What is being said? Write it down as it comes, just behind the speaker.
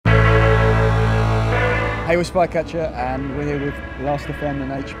Hey, we're Spycatcher, and we're here with Last.fm and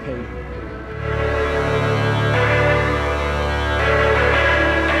HP.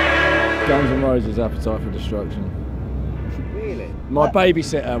 Guns N' Roses' Appetite for Destruction. Really? My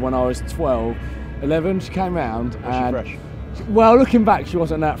babysitter when I was 12, 11, she came round and... Was she fresh? Well, looking back, she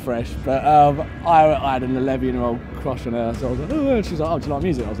wasn't that fresh, but I had an 11-year-old crush on her, so I was like, oh, and she's like, oh, do you like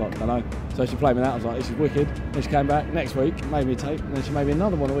music? I was like, I don't know. So she played me that, I was like, this is wicked. Then she came back next week, made me a tape, and then she made me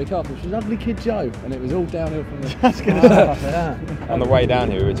another one the week after, which was Ugly Kid Joe, and it was all downhill from there. That's good. On the way down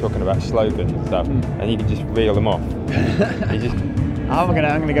here, we were talking about slogans and stuff, and you could just reel them off. You just... I'm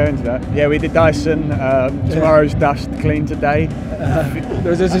gonna go into that. Yeah, we did Dyson. Tomorrow's dust, clean today.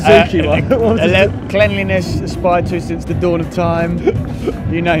 There was a Suzuki one. Cleanliness aspired to since the dawn of time.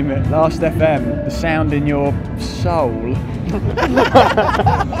 You name it. Last.fm, the sound in your soul.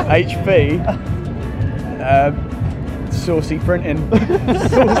 HP. Saucy printing.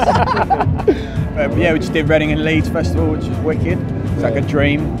 Yeah, we just did Reading and Leeds Festival, which was wicked. It's like a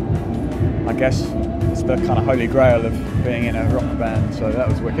dream, I guess. It's the kind of holy grail of being in a rock band, so that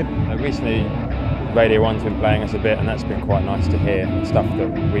was wicked. Recently, Radio 1's been playing us a bit, and that's been quite nice to hear. Stuff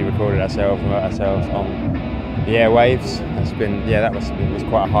that we recorded ourselves and wrote ourselves on the airwaves. That's been, yeah, it was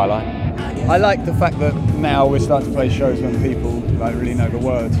quite a highlight. I like the fact that now we're starting to play shows when people don't really know the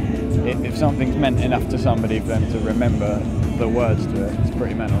words. If something's meant enough to somebody for them to remember the words to it, it's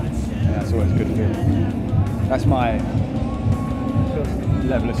pretty mental. And that's always a good feeling. That's my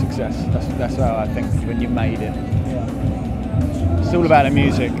level of success. That's how I think when you made it. It's all about the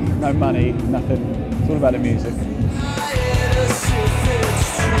music, no money, nothing. It's all about the music.